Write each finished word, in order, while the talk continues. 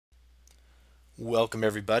Welcome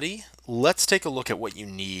everybody. Let's take a look at what you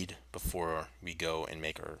need before we go and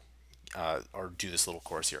make our or do this little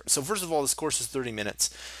course here. So first of all, this course is 30 minutes,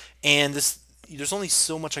 and there's only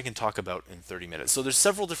so much I can talk about in 30 minutes. So there's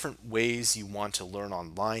several different ways you want to learn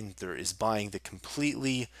online. There is buying the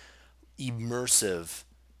completely immersive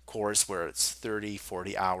course where it's 30,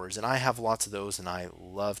 40 hours, and I have lots of those and I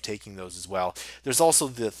love taking those as well. There's also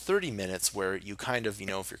the 30 minutes where you kind of,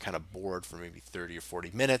 if you're kind of bored for maybe 30 or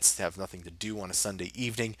 40 minutes, have nothing to do on a Sunday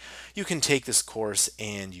evening, you can take this course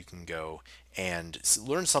and you can go and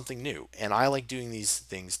learn something new. And I like doing these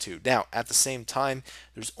things too. Now, at the same time,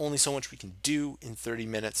 there's only so much we can do in 30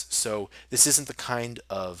 minutes, so this isn't the kind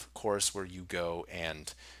of course where you go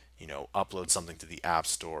and upload something to the App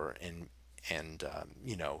Store and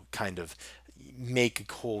kind of make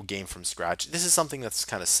a whole game from scratch. This is something that's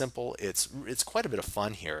kind of simple. It's quite a bit of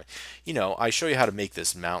fun here. I show you how to make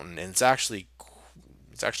this mountain, and it's actually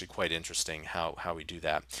quite interesting how we do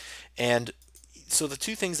that. And so the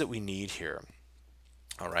two things that we need here.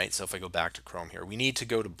 All right, so if I go back to Chrome here, we need to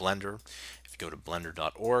go to Blender. If you go to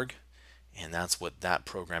blender.org, and that's what that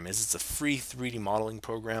program is. It's a free 3D modeling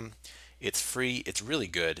program. It's free, it's really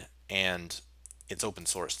good, and it's open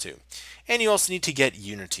source too. And you also need to get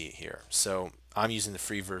Unity here. So I'm using the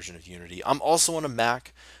free version of Unity. I'm also on a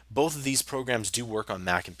Mac. Both of these programs do work on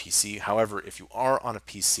Mac and PC. However, if you are on a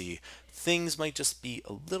PC, things might just be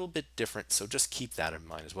a little bit different, so just keep that in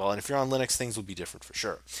mind as well. And if you're on Linux, things will be different for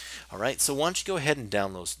sure. All right, so why don't you go ahead and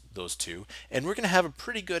download those two, and we're going to have a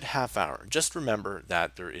pretty good half hour. Just remember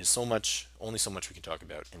that there is only so much we can talk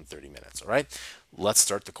about in 30 minutes. All right, let's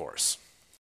start the course.